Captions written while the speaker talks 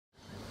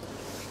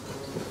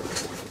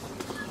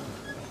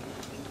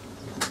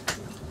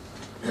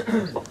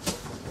I'll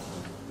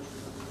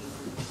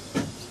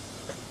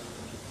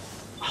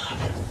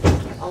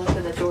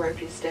open the door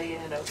if you stay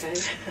in, okay?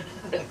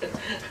 Here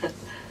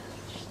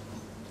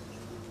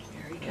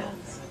he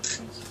comes.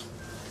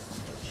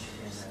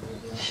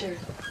 Sure.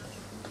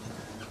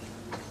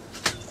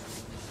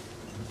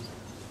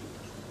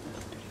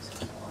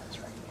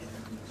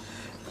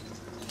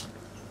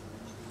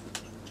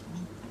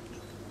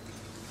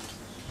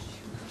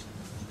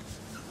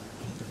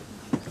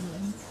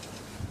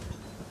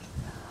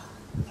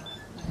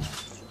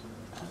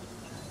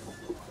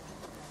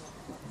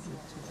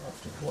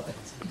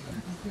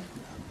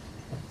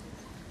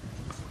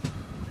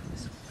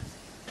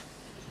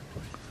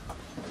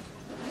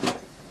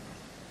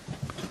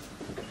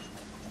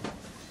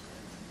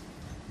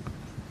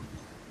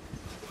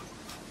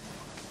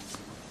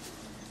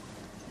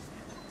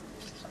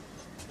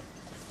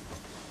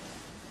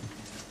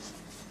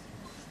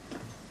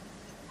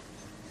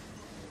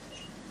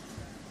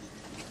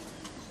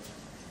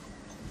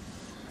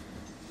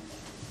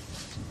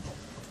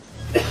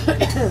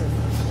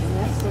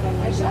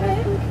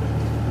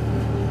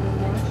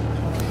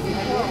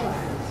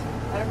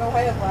 I don't know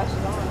why it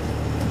flashes on.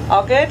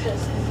 All good?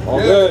 All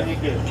good.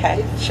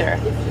 Okay, sure.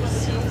 If you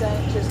see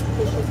that, just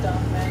push it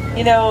down manually.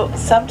 You know,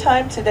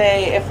 sometime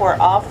today, if we're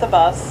off the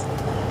bus,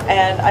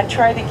 and I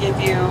try to give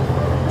you,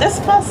 this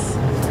bus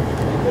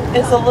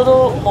is a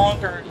little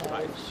longer.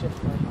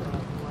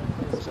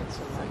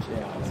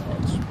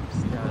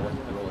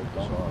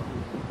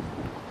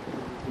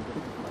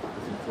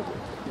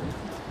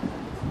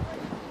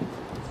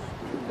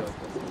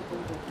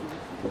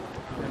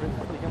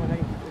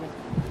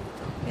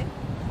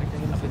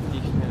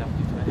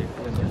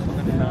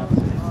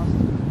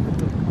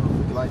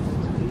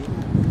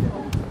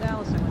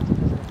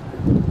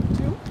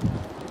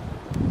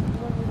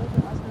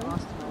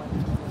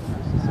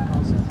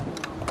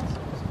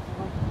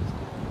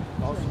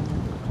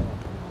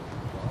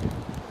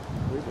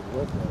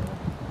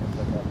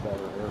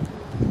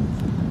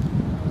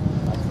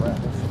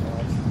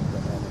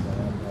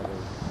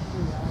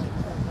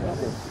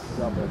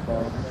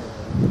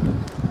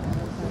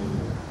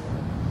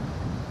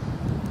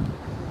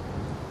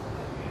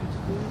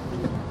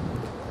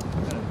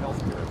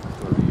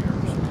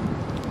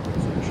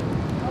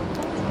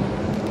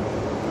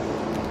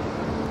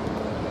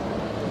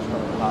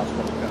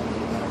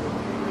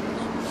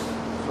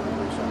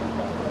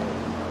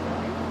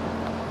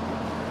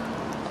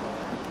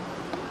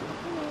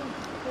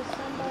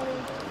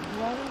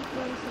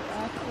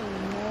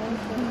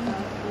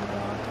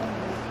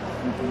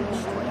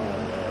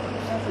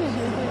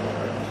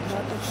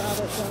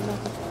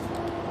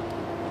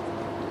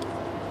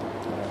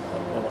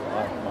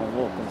 My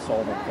little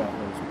consultant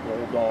company's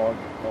Bulldog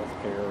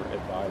Healthcare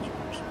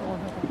Advisors.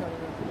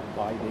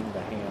 Biting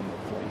the hand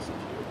that places you.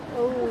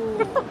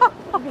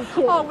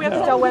 Oh, we have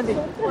to tell Wendy.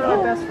 One of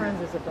my best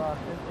friends is a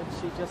doctor, and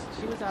she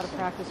was out of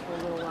practice for a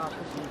little while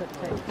because she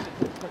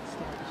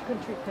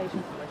couldn't treat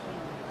patients the way she did.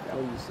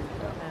 Oh, you see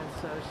that. And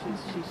so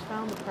she's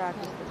found the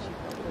practice that she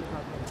felt good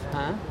about being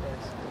Huh?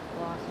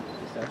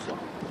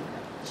 Excellent.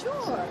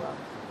 Sure.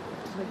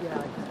 But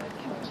yeah,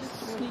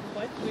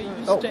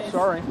 Oh,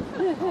 sorry.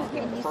 The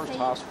first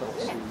hospital.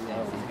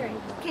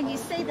 Can you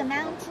say the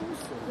mountains?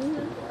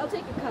 I'll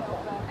take a couple.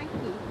 Thank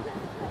you.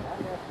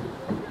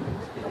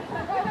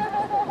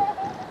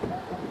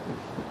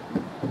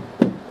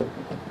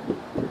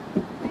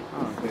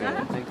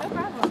 Okay, No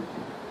problem.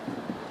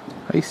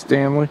 Hey,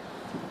 Stanley.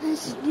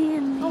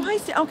 Stanley. Oh, hi,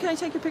 oh, can I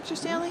take your picture,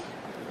 Stanley?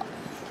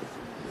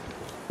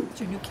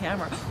 It's your new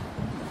camera.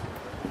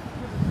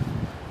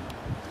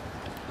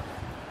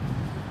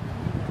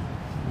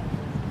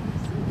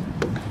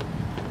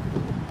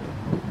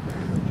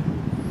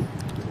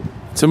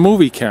 It's a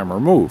movie camera.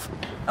 Move.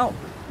 Oh.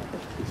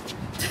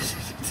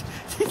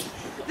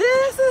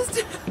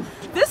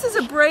 This is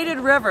a braided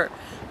river.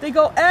 They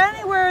go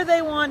anywhere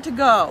they want to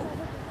go.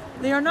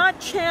 They are not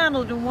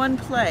channeled in one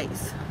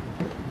place.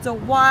 It's a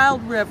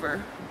wild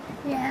river.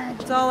 Yeah.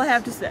 That's all I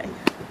have to say.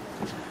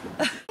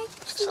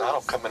 So I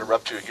don't come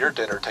interrupt you at your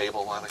dinner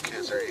table while the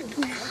kids are eating.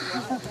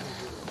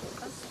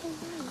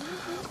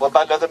 Well,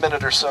 about another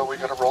minute or so, we're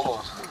going to roll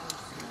on.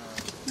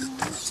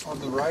 On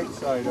the right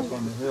side up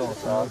on the hill,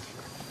 Todd.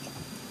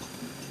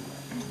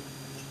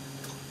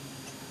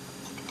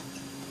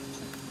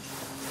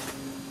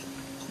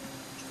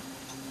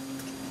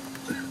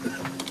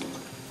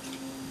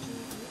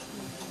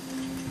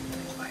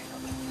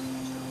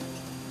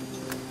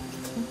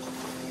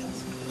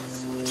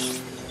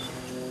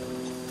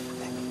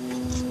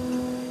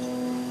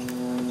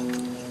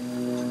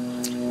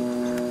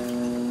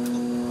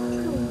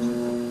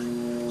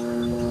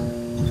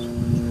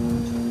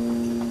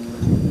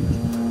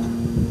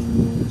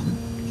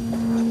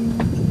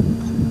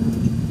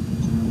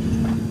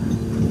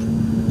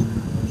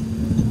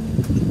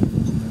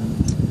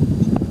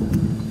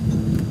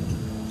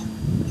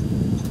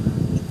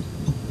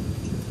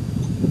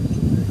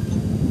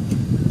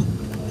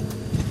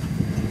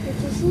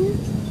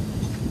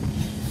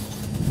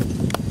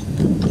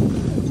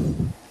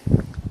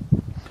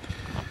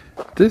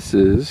 This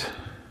is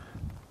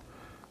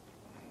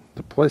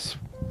the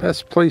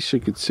best place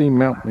you could see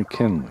Mount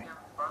McKinley.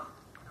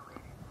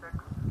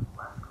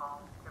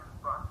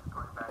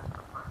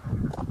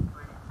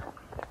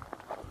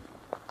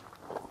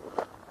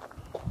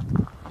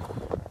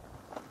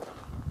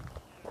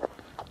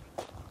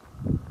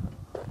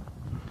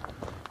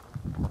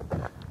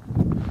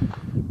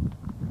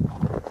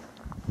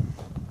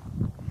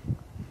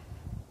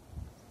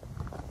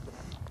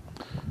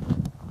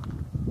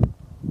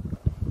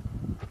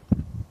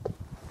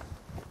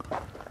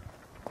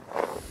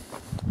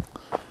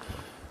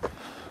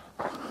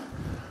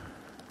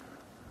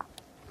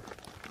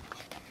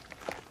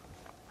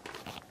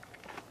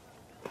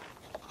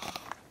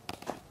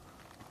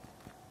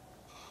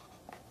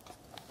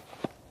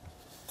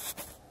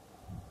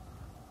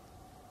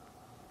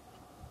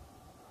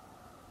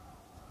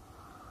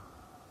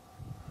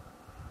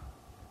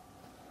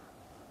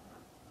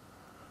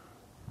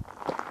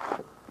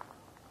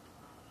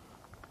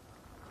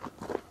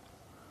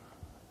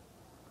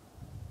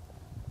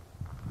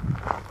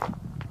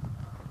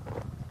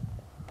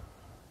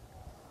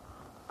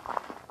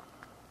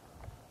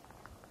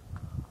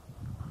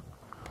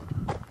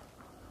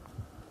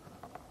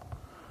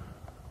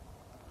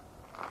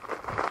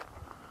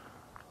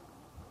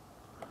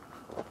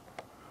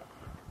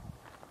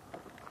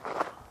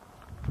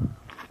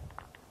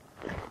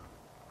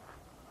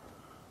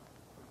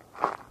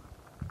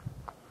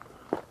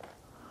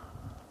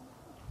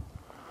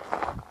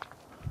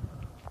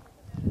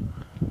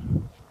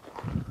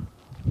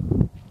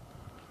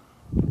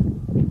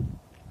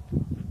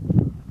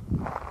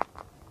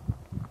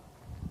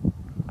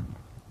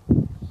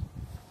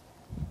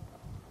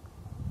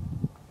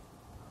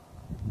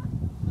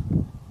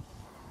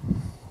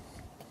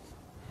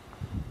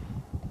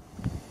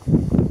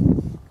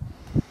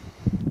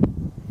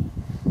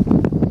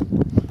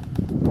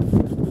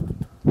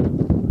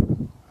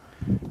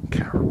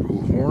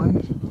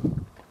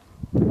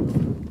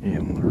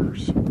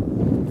 Antlers.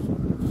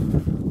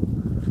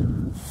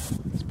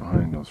 It's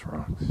behind those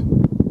rocks.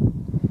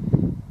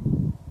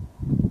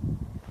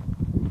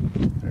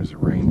 There's a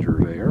ranger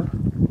there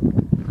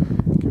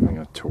giving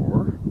a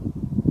tour.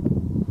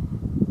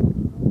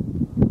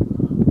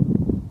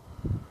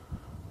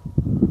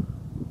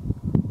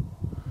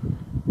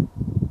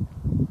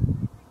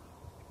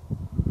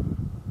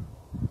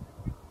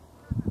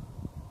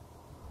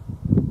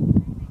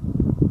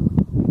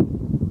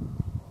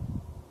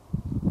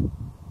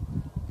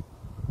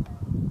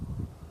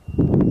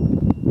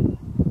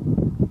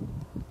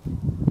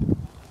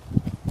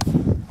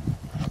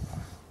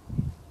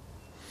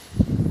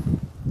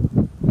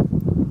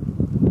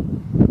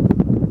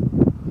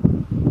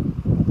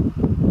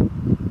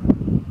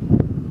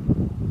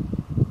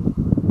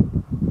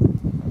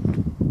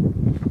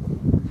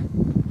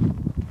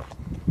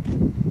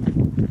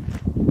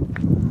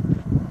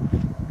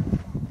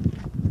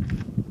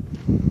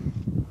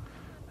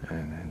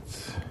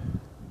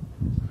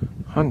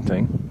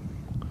 Hunting.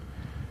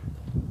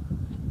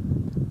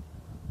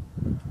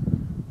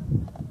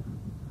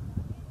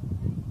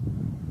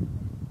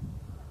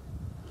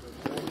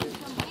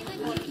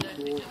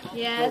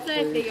 Yeah, that's what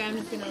I figure. I'm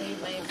just gonna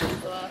leave my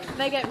pencil off. If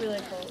I get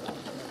really cold, I'll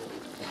come.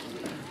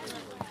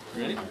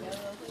 Ready?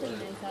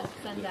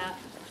 Sun's out.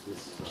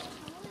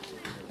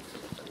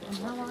 And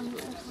how long is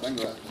it?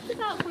 It's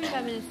about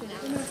 45 minutes to an hour.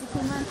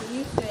 I'm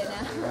used to it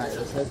now. Right,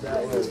 let's head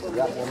that way.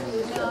 Got one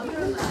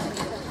minute.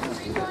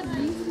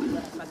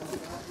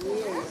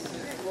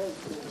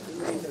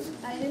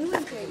 I didn't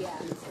winter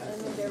yet.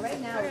 And winter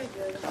right now is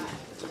really hot.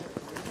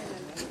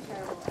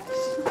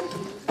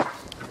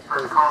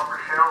 First call for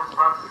Cheryl's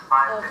bus,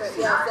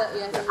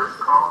 559. First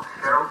call for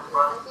Cheryl's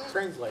bus,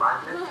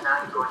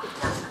 559 going to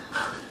Kansas.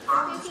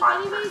 If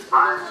anybody's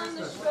coming along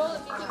the stroll,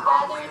 if you can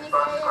gather in this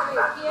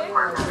area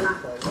right here.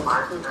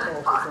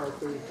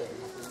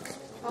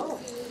 Oh.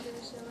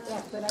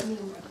 Yeah, but I mean,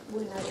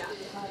 when I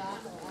got off.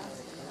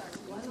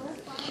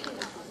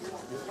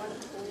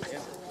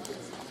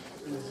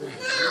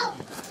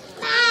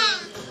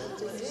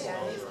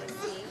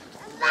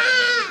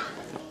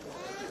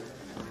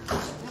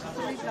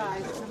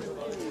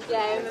 Yeah,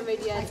 I remember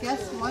the other. I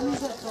guess one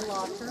is at the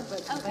locker,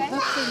 but I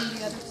hope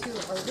the other two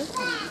are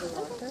listening to the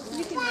locker.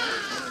 You can.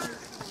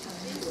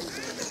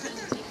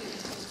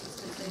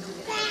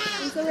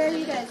 And so where are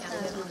you guys from?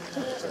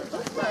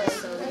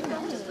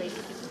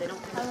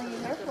 How long are you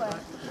here for?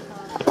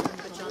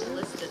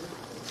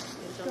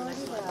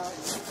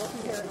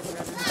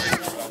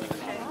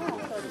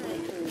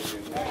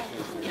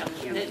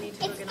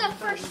 It's the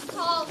first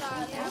call,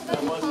 darling.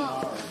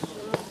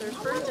 There's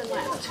first and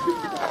last.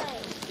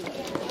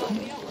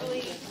 We don't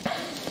really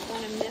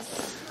want to miss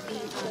the.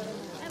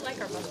 I like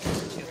our bus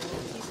driver too.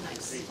 He's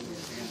nice.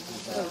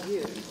 Oh,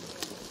 you.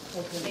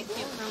 They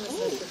can't promise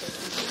us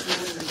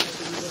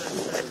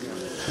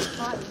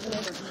that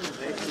they're